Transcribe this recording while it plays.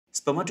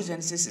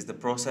Spermatogenesis is the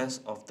process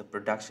of the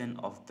production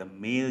of the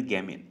male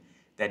gamete,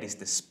 that is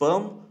the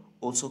sperm,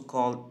 also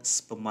called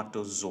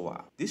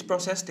spermatozoa. This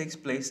process takes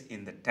place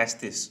in the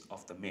testis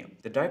of the male.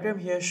 The diagram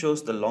here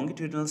shows the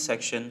longitudinal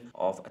section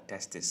of a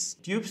testis.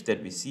 Tubes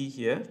that we see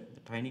here,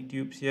 the tiny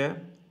tubes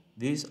here,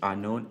 these are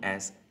known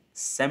as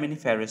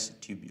seminiferous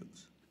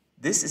tubules.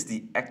 This is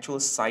the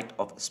actual site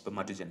of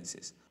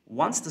spermatogenesis.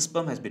 Once the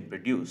sperm has been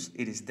produced,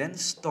 it is then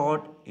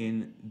stored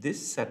in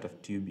this set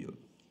of tubule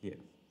here.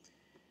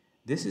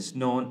 This is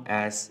known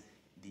as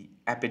the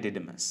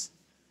epididymis.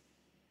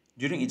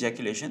 During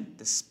ejaculation,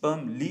 the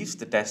sperm leaves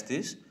the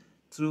testis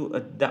through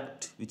a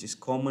duct which is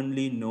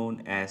commonly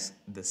known as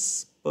the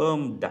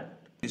sperm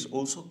duct. It is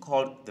also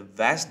called the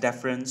vas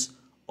deferens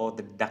or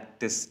the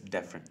ductus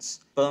deferens.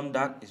 Sperm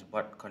duct is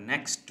what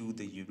connects to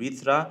the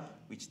urethra,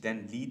 which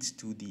then leads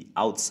to the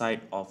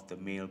outside of the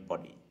male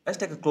body. Let's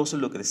take a closer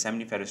look at the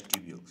seminiferous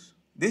tubules.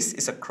 This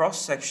is a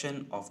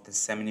cross-section of the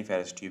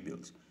seminiferous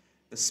tubules.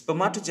 The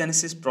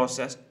spermatogenesis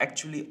process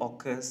actually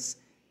occurs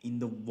in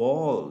the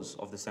walls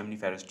of the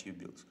seminiferous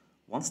tubules.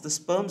 Once the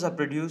sperms are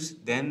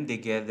produced, then they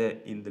gather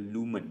in the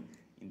lumen,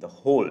 in the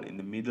hole in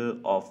the middle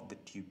of the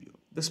tubule.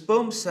 The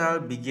sperm cell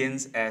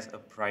begins as a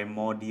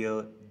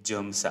primordial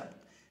germ cell.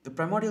 The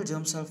primordial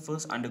germ cell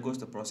first undergoes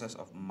the process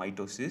of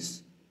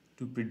mitosis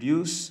to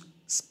produce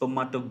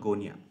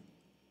spermatogonia.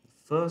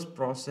 The first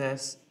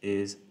process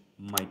is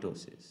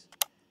mitosis.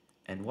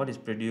 And what is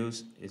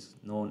produced is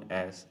known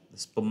as the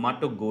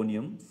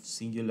spermatogonium,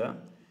 singular,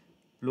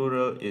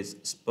 plural is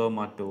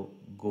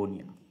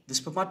spermatogonia. The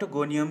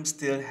spermatogonium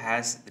still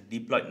has the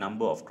diploid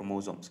number of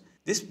chromosomes.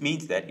 This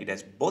means that it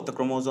has both the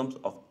chromosomes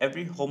of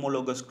every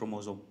homologous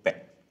chromosome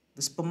pair.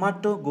 The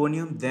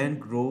spermatogonium then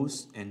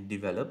grows and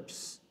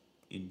develops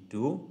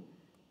into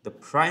the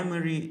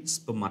primary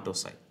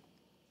spermatocyte.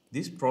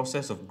 This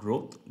process of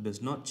growth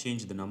does not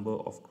change the number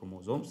of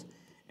chromosomes,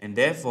 and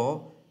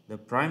therefore the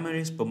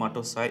primary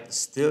spermatocyte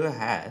still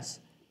has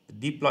the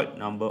diploid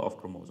number of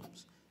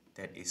chromosomes,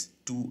 that is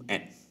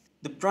 2n.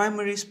 The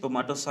primary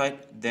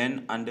spermatocyte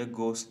then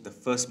undergoes the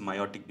first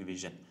meiotic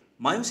division.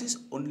 Meiosis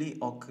only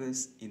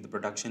occurs in the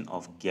production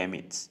of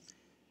gametes.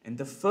 In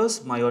the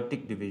first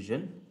meiotic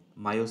division,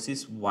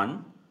 meiosis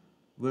 1,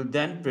 will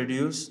then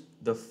produce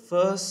the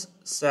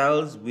first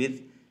cells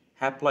with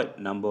haploid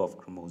number of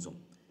chromosome,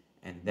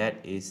 and that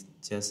is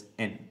just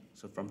n.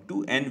 So from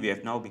 2n we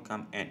have now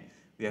become n.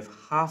 We have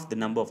half the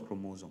number of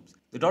chromosomes.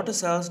 The daughter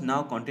cells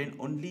now contain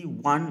only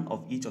one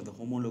of each of the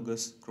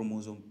homologous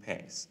chromosome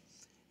pairs.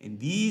 And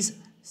these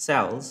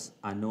cells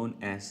are known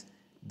as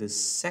the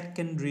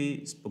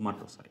secondary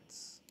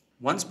spermatocytes.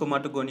 One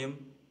spermatogonium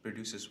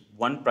produces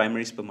one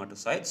primary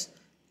spermatocytes.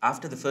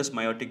 After the first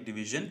meiotic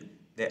division,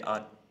 there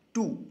are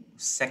two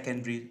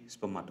secondary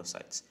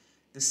spermatocytes.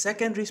 The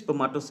secondary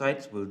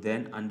spermatocytes will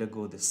then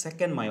undergo the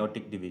second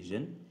meiotic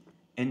division,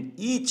 and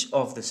each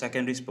of the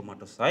secondary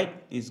spermatocyte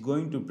is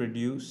going to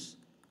produce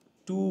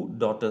two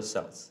daughter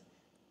cells.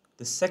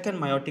 The second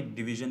meiotic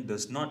division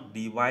does not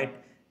divide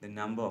the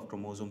number of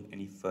chromosomes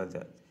any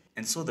further.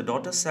 And so the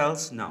daughter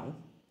cells now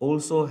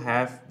also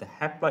have the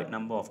haploid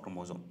number of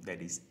chromosome,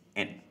 that is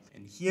n.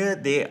 And here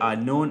they are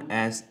known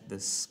as the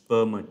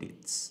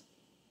spermatids.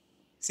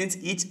 Since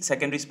each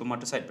secondary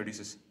spermatocyte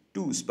produces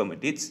two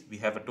spermatids, we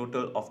have a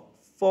total of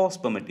 4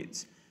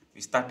 spermatids. We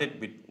started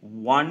with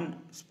 1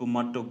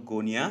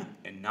 spermatogonia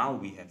and now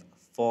we have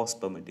 4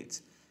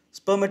 spermatids.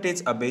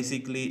 Spermatids are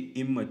basically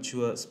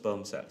immature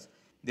sperm cells.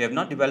 They have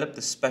not developed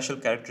the special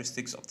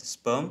characteristics of the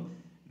sperm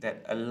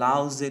that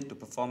allows it to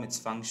perform its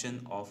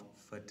function of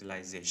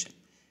fertilization.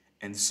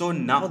 And so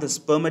now the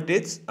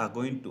spermatids are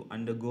going to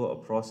undergo a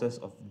process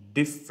of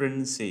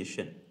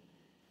differentiation.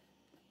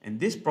 And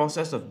this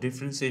process of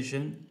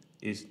differentiation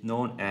is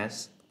known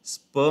as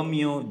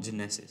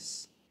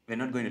spermiogenesis. We're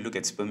not going to look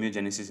at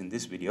spermiogenesis in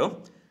this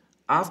video.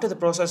 After the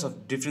process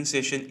of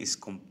differentiation is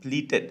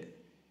completed,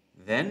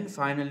 then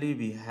finally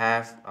we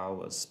have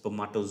our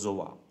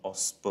spermatozoa or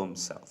sperm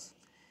cells.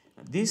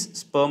 Now, these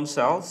sperm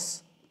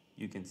cells,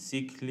 you can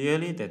see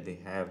clearly that they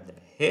have the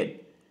head,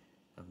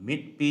 a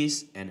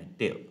midpiece and a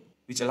tail,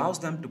 which allows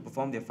them to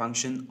perform their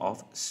function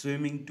of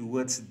swimming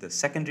towards the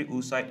secondary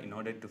oocyte in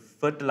order to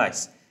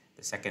fertilize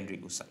the secondary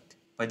oocyte.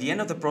 By the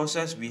end of the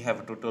process, we have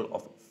a total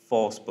of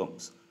 4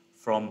 sperms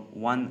from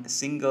one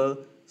single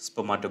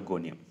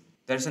spermatogonium.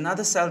 There is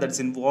another cell that's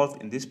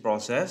involved in this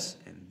process,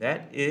 and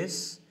that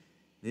is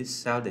this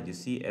cell that you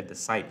see at the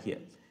side here.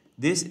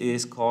 This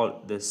is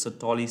called the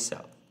Sertoli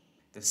cell.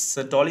 The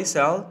Sertoli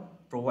cell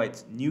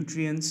provides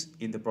nutrients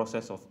in the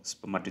process of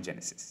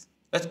spermatogenesis.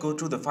 Let's go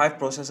through the 5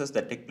 processes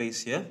that take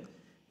place here.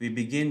 We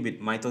begin with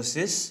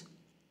mitosis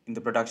in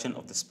the production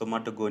of the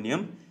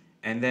spermatogonium,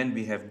 and then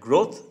we have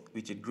growth,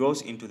 which it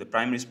grows into the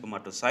primary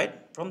spermatocyte.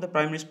 From the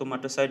primary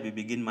spermatocyte, we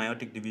begin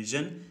meiotic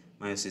division,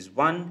 meiosis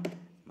 1,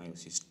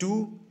 meiosis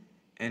 2,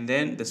 and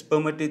then the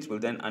spermatids will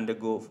then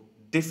undergo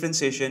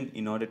differentiation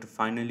in order to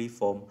finally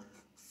form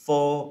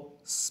 4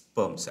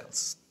 sperm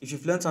cells. If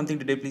you've learned something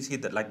today, please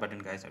hit that like button,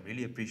 guys. I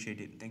really appreciate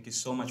it. Thank you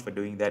so much for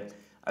doing that.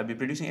 I'll be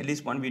producing at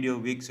least 1 video a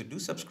week, so do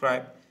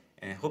subscribe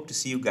and I hope to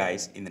see you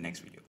guys in the next video.